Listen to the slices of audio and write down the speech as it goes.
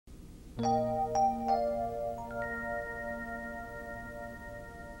Do you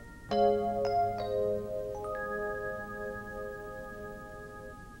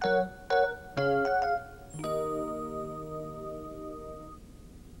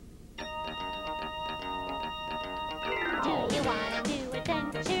want a new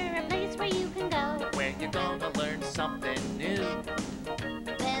adventure, a place where you can go? Where you're gonna learn something new.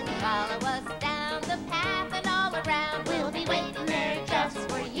 Then follow us down the path and all around. We'll be waiting there just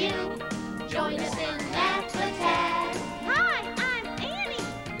for you. Join us in MATHmatazz. Hi, I'm Annie.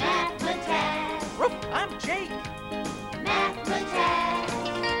 MATHmatazz. I'm Jake. MATHmatazz.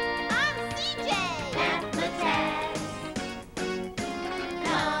 I'm CJ. MATHmatazz.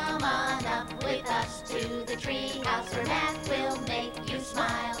 Come on up with us to the treehouse where math will make you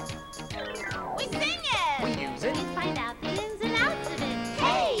smile. We sing it. We use it. We find out the ins and outs of it.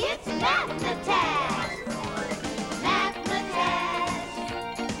 Hey, it's MATHmatazz. MATHmatazz.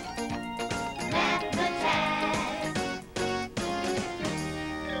 MATHmatazz.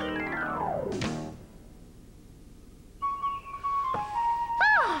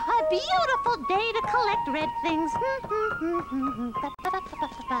 Ah, a beautiful day to collect red things.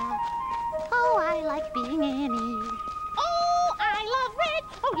 Oh, I like being Annie. Oh, I love red.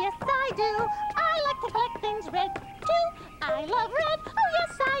 Oh, yes, I do. I like to collect things red, too. I love red. Oh,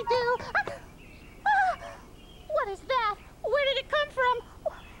 yes, I do. What is that? Where did it come from?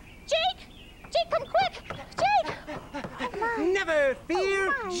 Jake! Jake, come quick! Jake! Oh, my. Never fear,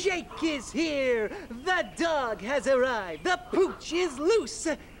 Oh, my. Jake is here. The dog has arrived. The pooch is loose.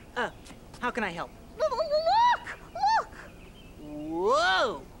 How can I help? Look! Look!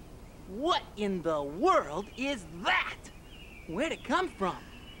 Whoa! What in the world is that? Where'd it come from?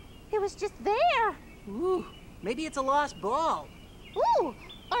 It was just there. Ooh, maybe it's a lost ball. Ooh,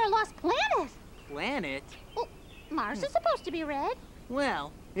 or a lost planet. Planet? Oh, Mars is supposed to be red.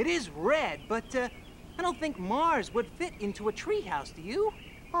 Well, it is red, but I don't think Mars would fit into a treehouse, do you?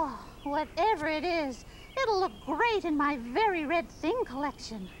 Oh, whatever it is, it'll look great in my very red thing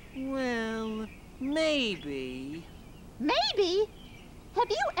collection. Well, maybe. Maybe? Have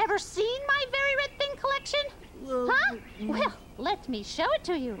you ever seen my very red thing collection? Huh? Well, let me show it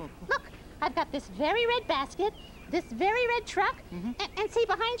to you. Look, I've got this very red basket, this very red truck, and see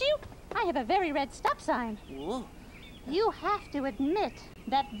behind you? I have a very red stop sign. Whoa. You have to admit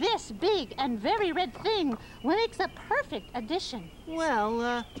that this big and very red thing makes a perfect addition. Well,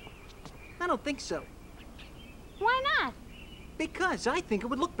 I don't think so. Why not? Because I think it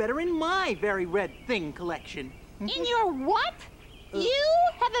would look better in my very red thing collection. In your what? You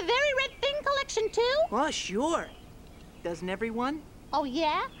have a very red thing collection too? Oh, sure. Doesn't everyone? Oh,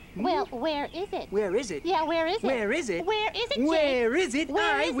 yeah? Well, where is it? Where is it? Yeah, where is it? Where is it? Where is it, Jake? Where is it?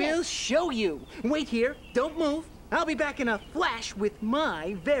 Where I is will it? show you. Wait here. Don't move. I'll be back in a flash with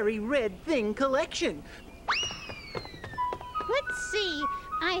my very red thing collection. Let's see.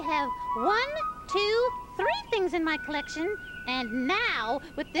 I have 1, 2, 3 things in my collection. And now,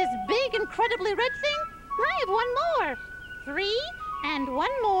 with this big, incredibly red thing, I have 1 more. 3 and 1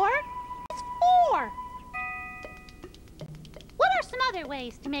 more is 4. What are some other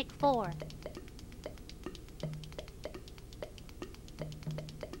ways to make 4?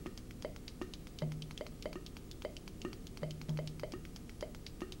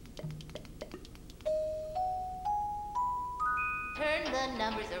 Turn the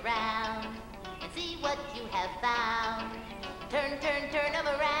numbers around and see what you have found. Turn, turn, turn them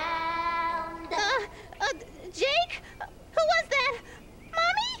around. Jake? Who was that?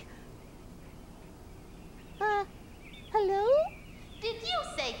 Mommy? Hello? Did you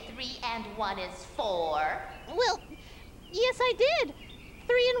say 3 and 1 is 4? Well, yes, I did.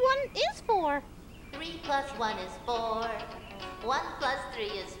 3 and 1 is 4. 3 plus 1 is 4. 1 plus 3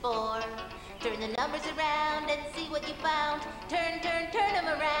 is 4. Turn the numbers around and see what you found. Turn, turn, turn them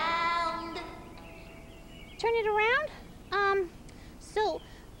around. Turn it around? So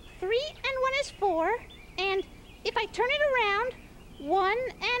 3 and 1 is 4, and if I turn it around, 1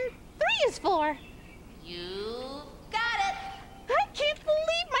 and 3 is 4. You got it. I can't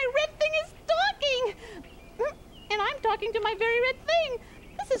believe my red thing is talking! And I'm talking to my very red thing.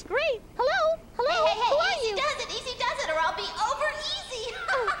 This is great. Hello? Hello? Hey, Who are you? Easy does it, or I'll be over easy.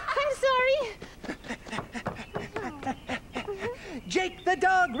 I'm sorry. Jake the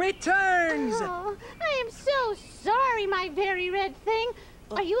dog returns! Oh, I am so sorry, my very red thing.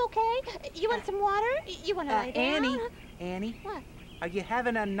 Are you okay? You want some water? You want to lie down? Annie, What? are you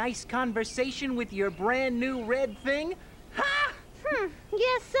having a nice conversation with your brand new red thing? Ha!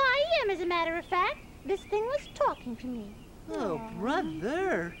 Yes, I am, as a matter of fact. This thing was talking to me. Oh,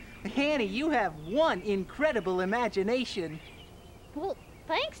 brother. Annie, you have one incredible imagination. Well,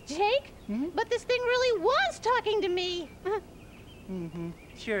 Thanks, Jake. Hmm? But this thing really was talking to me. Mm-hmm.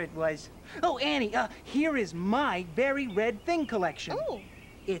 Sure it was. Oh, Annie, here is my very red thing collection. Oh.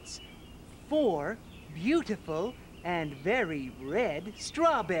 It's 4 beautiful and very red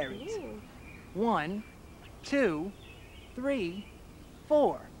strawberries. Ooh. 1, 2, 3,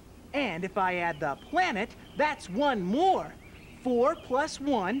 4. And if I add the planet, that's 1 more. 4 plus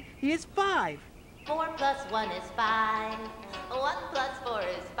 1 is 5. 4 plus 1 is 5. 1 plus 4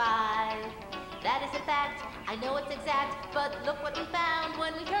 is 5. That is a fact. I know it's exact, but look what we found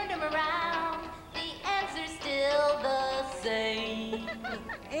when we turned them around. The answer's still the same.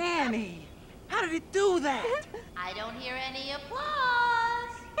 Annie, how did it do that? I don't hear any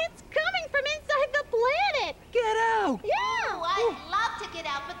applause. It's coming from inside the planet. Get out! Yeah. Oh, I'd love to get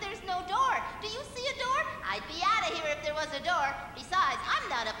out, but there's no door. Do you see a door? I'd be out of here if there was a door. Besides, I'm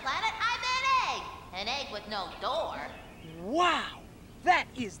not a planet, I'm an egg. An egg with no door. Wow! That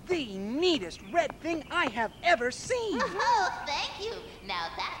is the neatest red thing I have ever seen. Oh, thank you. Now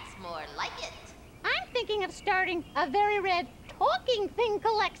that's more like it. I'm thinking of starting a very red talking thing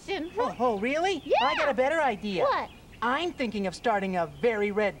collection. Oh, really? Yeah. I got a better idea. What? I'm thinking of starting a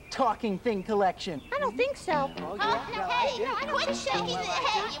very red talking thing collection. I don't think so. Oh, Oh, yeah? hey, I do. quit shaking the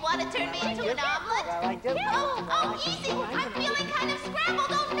head. You want to turn me into an omelet? Well, I do. Oh, easy. I'm feeling kind of scrambled.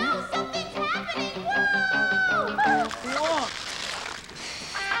 Oh, no, something's happening. Whoa! Whoa!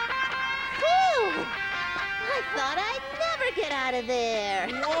 Phew! I thought I'd never get out of there.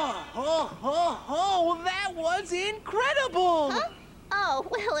 Whoa! Oh, that was incredible! Huh? Oh,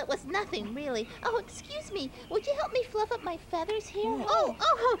 well, it was nothing, really. Oh, excuse me. Would you help me fluff up my feathers here? Oh,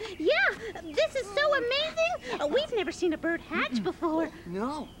 yeah. This is so amazing. We've never seen a bird hatch before.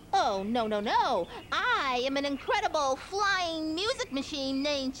 No. Oh, no. I am an incredible flying music machine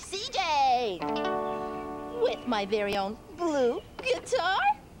named CJ. With my very own blue guitar.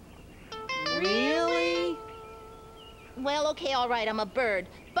 Really? Well, okay, all right, I'm a bird.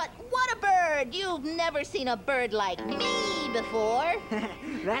 But what a bird! You've never seen a bird like me before.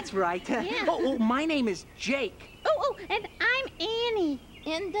 That's right. Yeah. Oh, my name is Jake. Oh, and I'm Annie.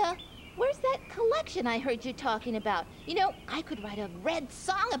 And, where's that collection I heard you talking about? You know, I could write a red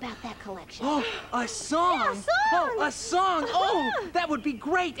song about that collection. Oh, a song. Yeah, a song. Oh, a song. Oh, that would be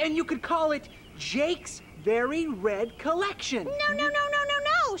great. And you could call it Jake's Very Red Collection. No.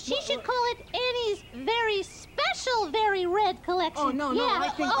 She should call it Annie's very special, very red collection. Oh, no, yeah. I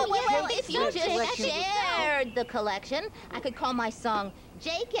think Oh, well, Jake's if you Red just Collection. shared the collection, I could call my song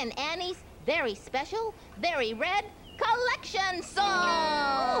Jake and Annie's Very Special, Very Red Collection Song.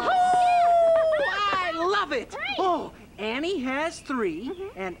 Oh, I love it. Right. Oh, Annie has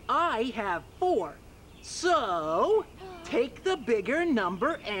 3, and I have 4. So, take the bigger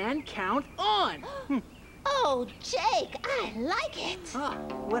number and count on. Oh, Jake, I like it. Oh,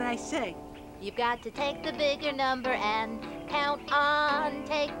 what'd I say? You've got to take the bigger number and count on.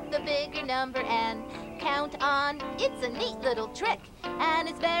 Take the bigger number and count on. It's a neat little trick, and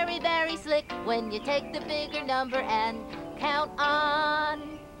it's very, very slick when you take the bigger number and count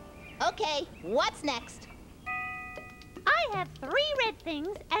on. Okay, what's next? I have 3 red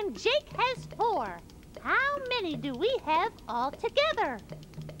things, and Jake has 4. How many do we have all together?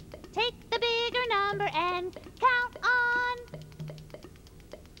 Take the bigger number and count on.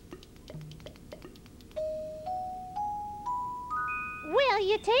 Well,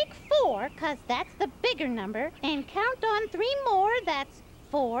 you take 4, 'cause that's the bigger number, and count on 3 more. That's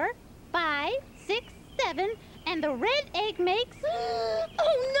 4, 5, 6, 7, and the red egg makes...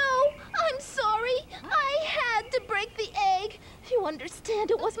 Oh, no! I'm sorry. I had to break the egg. You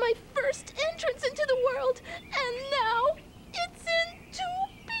understand, it was my first entrance into the world, and now it's in 2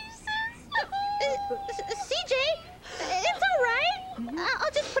 pieces. CJ, it's all right.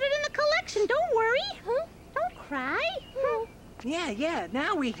 I'll just put it in the collection. Don't worry. Huh? Don't cry. Yeah,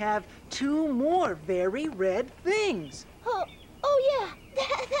 now we have 2 more very red things. Oh, yeah.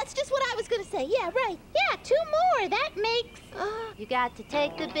 That's just what I was going to say. Yeah, right. Yeah, 2 more. That makes... You got to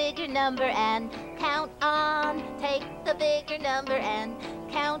take the bigger number and count on. Take the bigger number and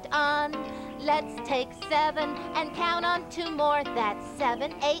count on. Let's take 7 and count on 2 more. That's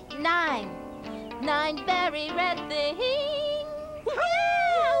 7, 8, 9. 9 very red things.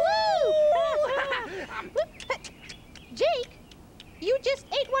 Jake, you just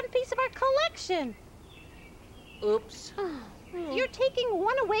ate 1 piece of our collection. Oops. You're taking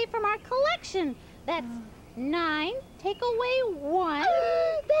 1 away from our collection. That's 9. Take away 1.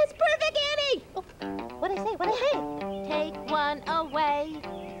 That's perfect, Annie. Oh, what'd I say? Take 1 away.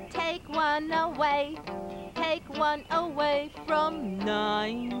 Take 1 away. Take 1 away from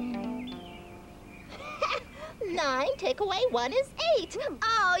 9. 9 9, take away 1 is 8.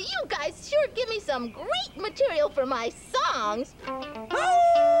 Oh, you guys sure give me some great material for my songs.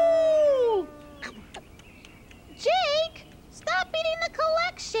 Oh! Jake, stop eating the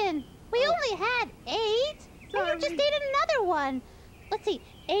collection. We only had 8. And you just ate another one. Let's see.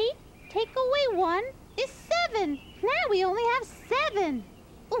 8 take away 1 is 7. Now we only have 7.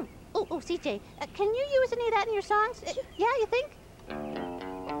 Oh, CJ, can you use any of that in your songs? Yeah, you think?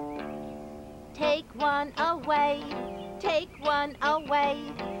 Take 1 away, take 1 away,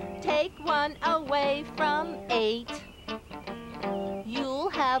 take 1 away from 8. You'll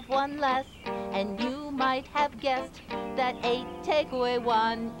have 1 less, and you might have guessed that 8 take away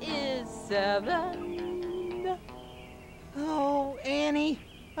 1 is 7. Oh, Annie,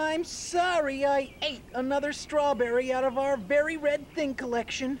 I'm sorry I ate another strawberry out of our very red thing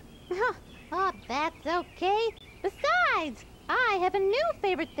collection. Oh, that's okay. Besides, I have a new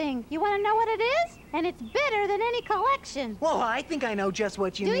favorite thing. You want to know what it is? And it's better than any collection. Well, I think I know just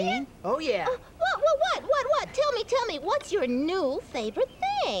what you Do mean. you? Oh, yeah. What? Tell me, what's your new favorite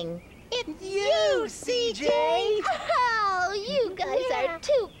thing? It's you, CJ! Oh, you guys are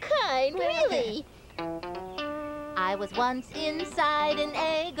too kind, really. I was once inside an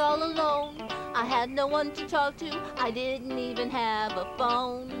egg all alone. I had no one to talk to. I didn't even have a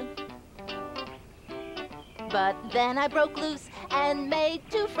phone. But then I broke loose and made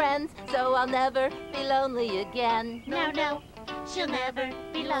 2 friends, so I'll never be lonely again. No, she'll never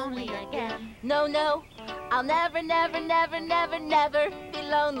be lonely again. No, I'll never be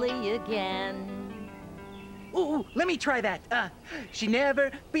lonely again. Ooh, let me try that. She'd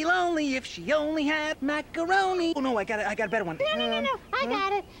never be lonely if she only had macaroni. Oh, no, I got a better one. No, I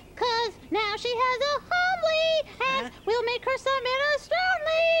got it. 'Cause now she has a homely, and we'll make her some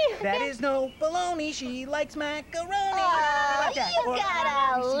minestrone. That is no baloney. She likes macaroni. Oh, I like that. you Or-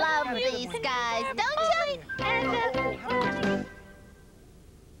 gotta She's love got a good these one. guys, don't you?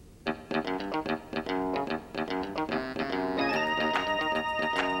 And